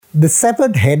The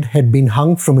severed head had been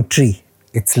hung from a tree,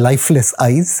 its lifeless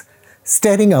eyes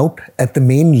staring out at the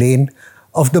main lane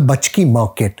of the Bachki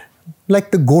market,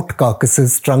 like the goat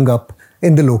carcasses strung up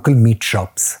in the local meat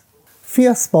shops.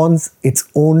 Fear spawns its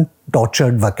own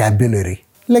tortured vocabulary.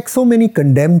 Like so many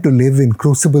condemned to live in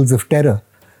crucibles of terror,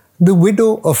 the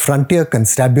widow of frontier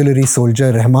constabulary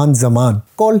soldier Rahman Zaman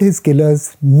called his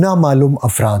killers Na Malum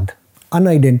Afraad,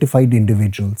 unidentified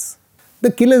individuals.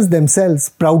 The killers themselves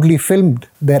proudly filmed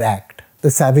their act.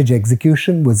 The savage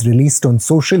execution was released on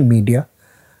social media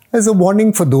as a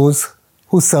warning for those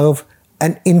who serve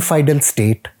an infidel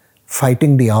state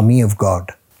fighting the army of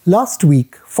God. Last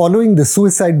week, following the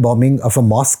suicide bombing of a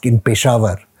mosque in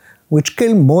Peshawar, which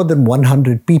killed more than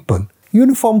 100 people,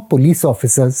 uniformed police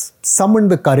officers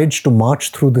summoned the courage to march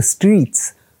through the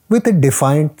streets with a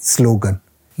defiant slogan,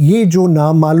 "Ye jo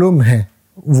na malum hai,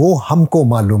 wo humko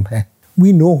malum hai."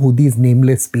 We know who these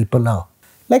nameless people are.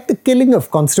 Like the killing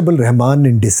of Constable Rahman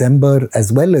in December,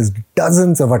 as well as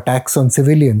dozens of attacks on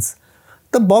civilians,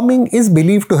 the bombing is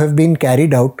believed to have been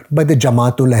carried out by the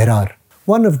Jamaat-ul-Ahrar,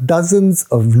 one of dozens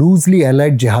of loosely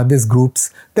allied jihadist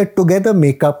groups that together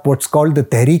make up what's called the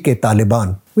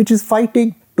Tehreek-e-Taliban, which is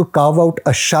fighting to carve out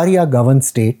a Sharia-governed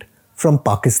state from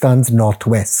Pakistan's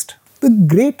northwest. The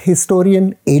great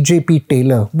historian A.J.P.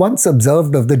 Taylor once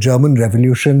observed of the German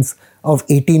revolutions of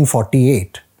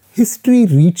 1848, history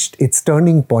reached its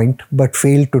turning point but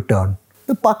failed to turn.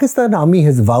 The Pakistan army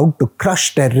has vowed to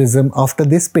crush terrorism after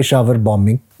this Peshawar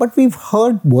bombing, but we've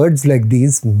heard words like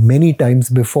these many times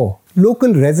before.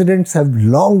 Local residents have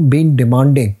long been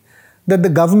demanding that the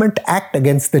government act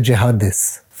against the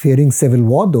jihadists. Fearing civil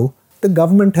war though, the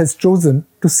government has chosen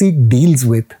to seek deals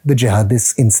with the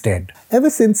jihadists instead.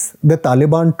 Ever since the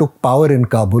Taliban took power in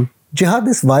Kabul,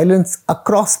 jihadist violence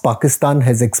across Pakistan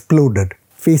has exploded.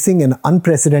 Facing an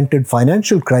unprecedented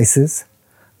financial crisis,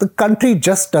 the country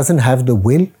just doesn't have the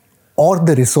will or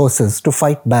the resources to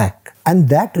fight back. And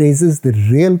that raises the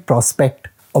real prospect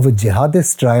of a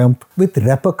jihadist triumph with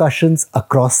repercussions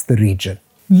across the region.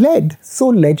 Led, so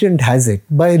legend has it,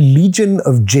 by a legion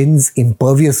of jinns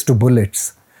impervious to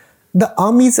bullets, the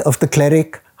armies of the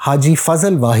cleric Haji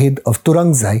Fazal Wahid of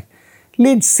Turangzai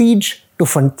laid siege to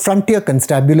frontier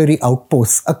constabulary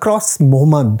outposts across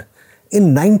Mohmand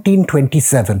in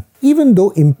 1927. Even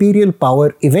though imperial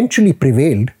power eventually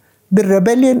prevailed, the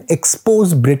rebellion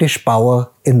exposed British power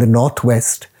in the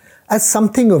northwest as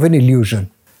something of an illusion.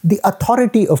 The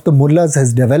authority of the mullahs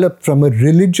has developed from a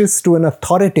religious to an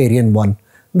authoritarian one,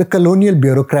 the colonial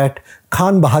bureaucrat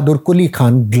Khan Bahadur Quli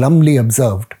Khan glumly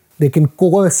observed. They can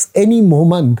coerce any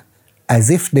Mohmand as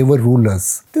if they were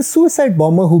rulers. The suicide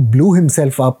bomber who blew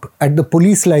himself up at the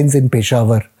police lines in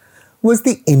Peshawar was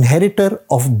the inheritor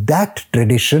of that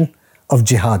tradition of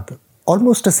jihad,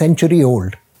 almost a century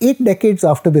old. 8 decades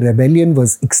after the rebellion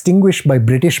was extinguished by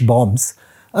British bombs,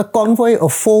 a convoy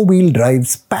of 4-wheel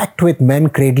drives packed with men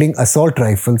cradling assault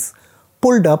rifles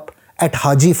pulled up at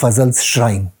Haji Fazal's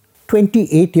shrine.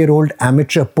 28-year-old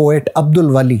amateur poet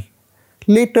Abdul Wali,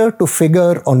 later to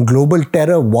figure on global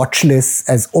terror watch lists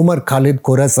as Omar Khalid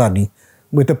Khorasani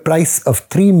with a price of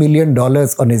 $3 million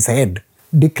on his head,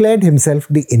 declared himself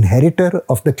the inheritor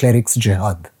of the cleric's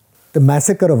jihad. The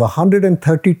massacre of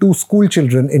 132 school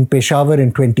children in Peshawar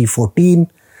in 2014,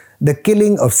 the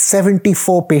killing of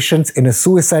 74 patients in a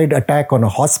suicide attack on a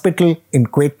hospital in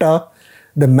Quetta,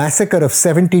 the massacre of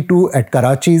 72 at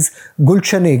Karachi's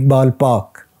Gulshan-e-Iqbal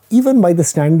Park. Even by the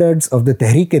standards of the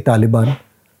Tehreek-e-Taliban,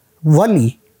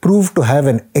 Wali proved to have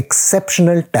an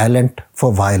exceptional talent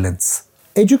for violence.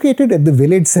 Educated at the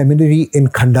village seminary in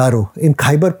Khandaro in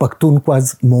Khyber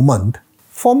Pakhtunkhwa's Mohmand,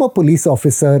 former police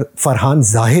officer Farhan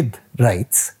Zahid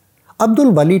writes,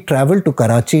 Abdul Wali travelled to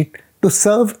Karachi to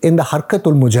serve in the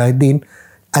Harkatul Mujahideen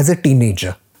as a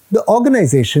teenager. The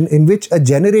organization in which a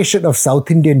generation of South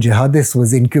Indian jihadists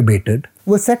was incubated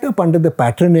was set up under the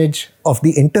patronage of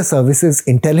the Inter-Services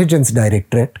Intelligence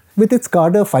Directorate with its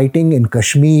cadre fighting in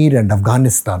Kashmir and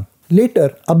Afghanistan.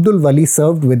 Later, Abdul Wali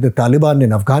served with the Taliban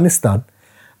in Afghanistan,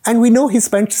 and we know he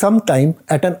spent some time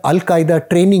at an Al-Qaeda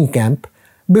training camp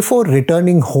before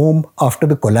returning home after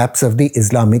the collapse of the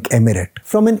Islamic Emirate.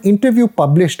 From an interview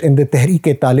published in the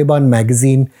Tehreek-e-Taliban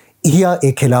magazine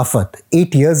Ihya-e-Khilafat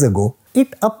 8 years ago,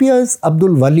 it appears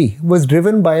Abdul Wali was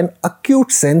driven by an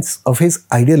acute sense of his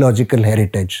ideological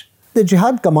heritage. The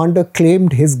jihad commander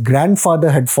claimed his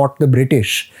grandfather had fought the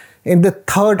British in the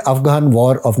Third Afghan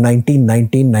War of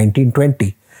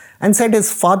 1919-1920 and said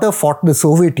his father fought the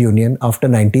Soviet Union after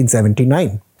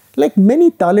 1979. Like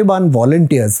many Taliban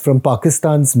volunteers from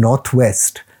Pakistan's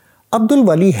northwest, Abdul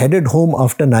Wali headed home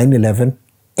after 9/11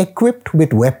 equipped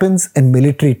with weapons and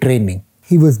military training.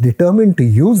 He was determined to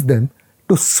use them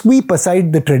to sweep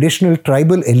aside the traditional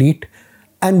tribal elite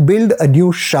and build a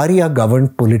new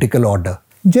Sharia-governed political order.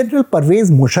 General Parvez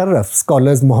Musharraf,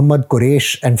 scholars Muhammad Quresh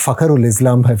and Fakhrul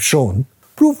Islam have shown,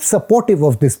 proved supportive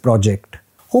of this project,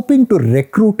 hoping to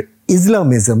recruit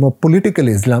Islamism or political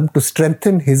Islam to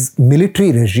strengthen his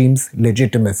military regime's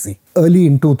legitimacy. Early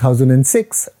in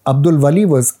 2006, Abdul Wali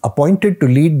was appointed to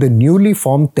lead the newly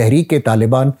formed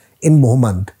Tehreek-e-Taliban in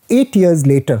Mohmand. 8 years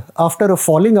later, after a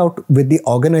falling out with the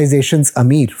organization's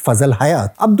Amir, Fazal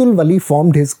Hayat, Abdul Wali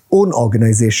formed his own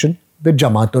organization, the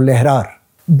Jamaat-ul-Ehrar.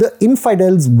 The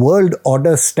infidels' world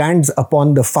order stands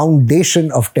upon the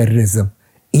foundation of terrorism.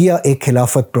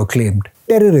 Ia-e-Khilafat proclaimed.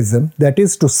 Terrorism, that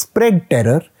is to spread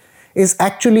terror, is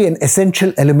actually an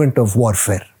essential element of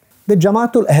warfare. The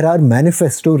Jamaat-ul-Ehrar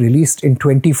manifesto released in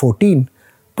 2014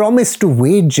 promised to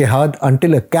wage jihad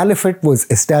until a caliphate was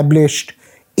established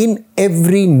in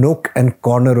every nook and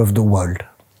corner of the world.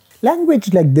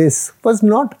 Language like this was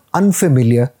not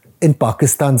unfamiliar in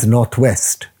Pakistan's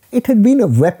northwest. It had been a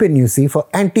weapon, you see, for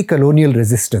anti-colonial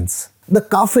resistance. The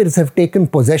Kafirs have taken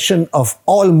possession of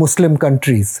all Muslim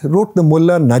countries, wrote the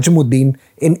Mullah Najmuddin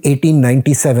in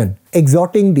 1897,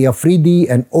 exhorting the Afridi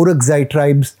and Orakzai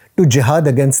tribes to jihad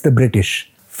against the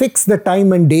British. Fix the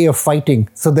time and day of fighting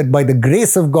so that by the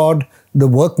grace of God, the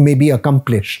work may be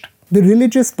accomplished. The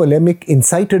religious polemic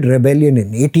incited rebellion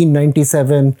in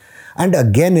 1897 and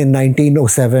again in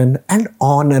 1907 and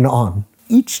on and on.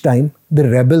 Each time, the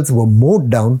rebels were mowed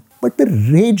down, but the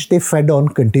rage they fed on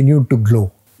continued to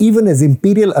glow. Even as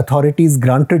imperial authorities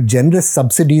granted generous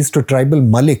subsidies to tribal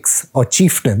maliks or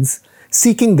chieftains,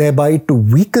 seeking thereby to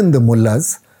weaken the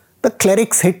mullahs, the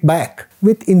clerics hit back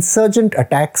with insurgent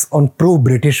attacks on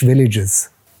pro-British villages.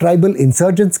 Tribal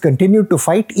insurgents continued to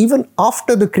fight even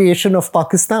after the creation of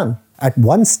Pakistan, at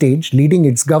one stage leading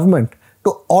its government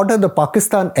to order the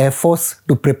Pakistan Air Force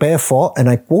to prepare for, and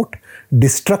I quote,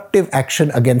 destructive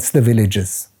action against the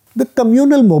villages. The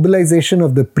communal mobilization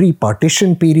of the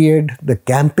pre-partition period, the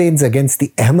campaigns against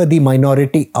the Ahmadi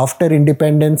minority after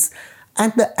independence,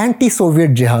 and the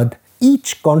anti-Soviet jihad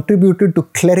each contributed to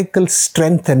clerical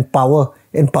strength and power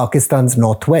in Pakistan's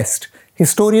northwest,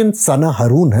 historian Sana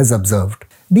Haroon has observed.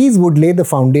 These would lay the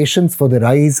foundations for the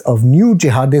rise of new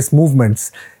jihadist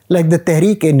movements like the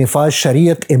Tehreek-e-Nifaz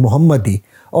Shariat-e-Muhammadi,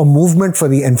 or Movement for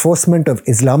the Enforcement of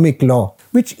Islamic Law,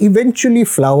 which eventually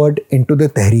flowered into the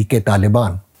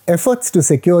Tehreek-e-Taliban. Efforts to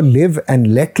secure live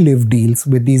and let live deals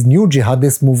with these new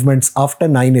jihadist movements after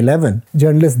 9/11,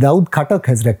 journalist Daud Khatak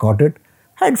has recorded,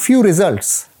 had few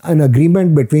results. An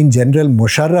agreement between General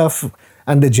Musharraf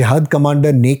and the jihad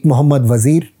commander Naik Muhammad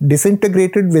Wazir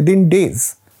disintegrated within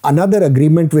days. Another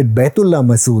agreement with Baitullah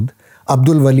Masood,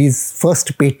 Abdul Wali's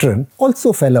first patron,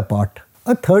 also fell apart.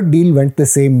 A third deal went the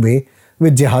same way,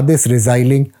 with jihadists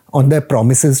resiling on their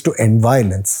promises to end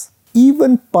violence.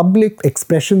 Even public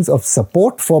expressions of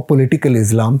support for political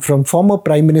Islam from former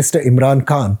Prime Minister Imran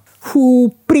Khan,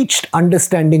 who preached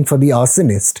understanding for the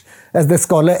arsonist, as the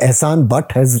scholar Ehsan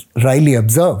Butt has wryly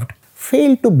observed,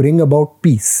 failed to bring about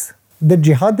peace. The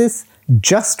jihadists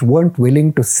just weren't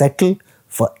willing to settle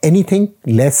for anything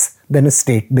less than a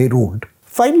state they ruled.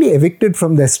 Finally evicted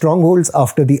from their strongholds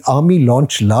after the army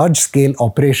launched large-scale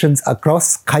operations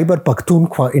across Khyber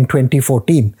Pakhtunkhwa in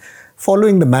 2014,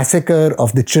 following the massacre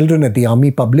of the children at the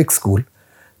army public school,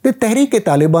 the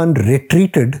Tehreek-e-Taliban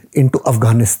retreated into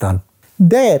Afghanistan.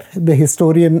 There, the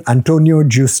historian Antonio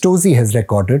Giustosi has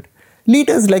recorded,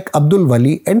 leaders like Abdul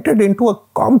Wali entered into a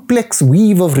complex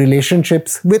weave of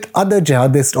relationships with other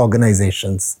jihadist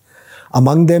organizations,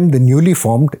 among them the newly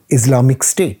formed Islamic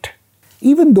State.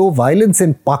 Even though violence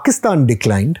in Pakistan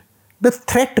declined, the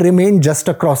threat remained just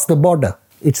across the border.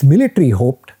 Its military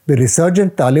hoped the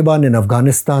resurgent Taliban in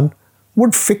Afghanistan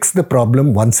would fix the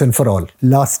problem once and for all.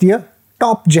 Last year,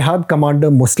 top jihad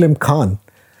commander Muslim Khan,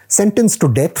 sentenced to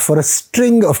death for a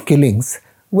string of killings,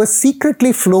 was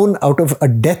secretly flown out of a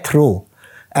death row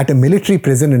at a military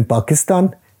prison in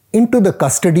Pakistan into the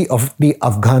custody of the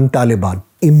Afghan Taliban.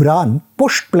 Imran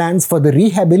pushed plans for the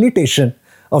rehabilitation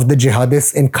of the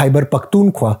jihadists in Khyber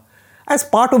Pakhtunkhwa as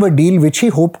part of a deal which he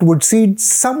hoped would cede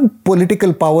some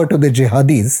political power to the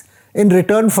jihadis in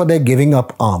return for their giving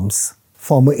up arms.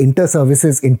 Former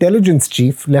Inter-Services Intelligence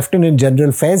Chief Lieutenant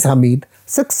General Faiz Hamid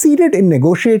succeeded in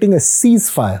negotiating a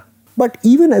ceasefire. But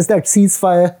even as that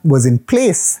ceasefire was in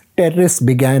place, terrorists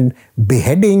began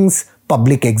beheadings,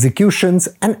 public executions,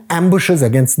 and ambushes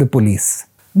against the police.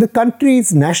 The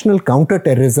country's National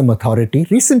Counter-Terrorism Authority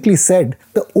recently said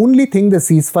the only thing the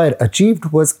ceasefire achieved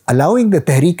was allowing the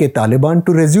Tehreek-e-Taliban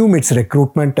to resume its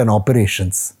recruitment and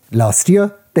operations. Last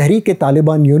year,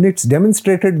 Tehreek-e-Taliban units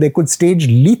demonstrated they could stage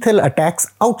lethal attacks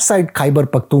outside Khyber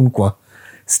Pakhtunkhwa,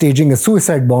 staging a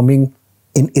suicide bombing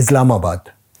in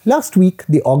Islamabad. Last week,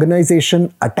 the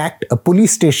organization attacked a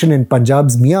police station in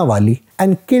Punjab's Mianwali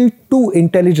and killed 2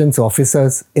 intelligence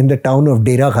officers in the town of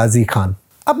Dera Ghazi Khan.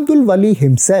 Abdul Wali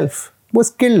himself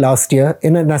was killed last year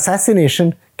in an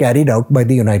assassination carried out by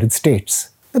the United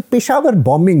States. The Peshawar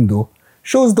bombing, though,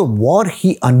 shows the war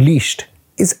he unleashed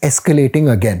is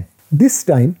escalating again. This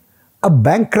time, a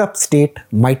bankrupt state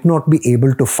might not be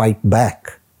able to fight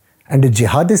back, and a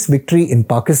jihadist victory in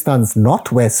Pakistan's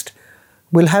northwest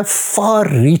will have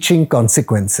far-reaching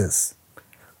consequences.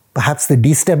 Perhaps the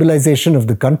destabilization of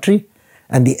the country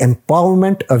and the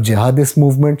empowerment of jihadist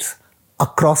movements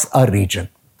across our region.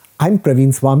 I'm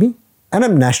Praveen Swami, and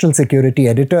I'm National Security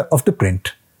Editor of The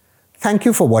Print. Thank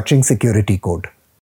you for watching Security Code.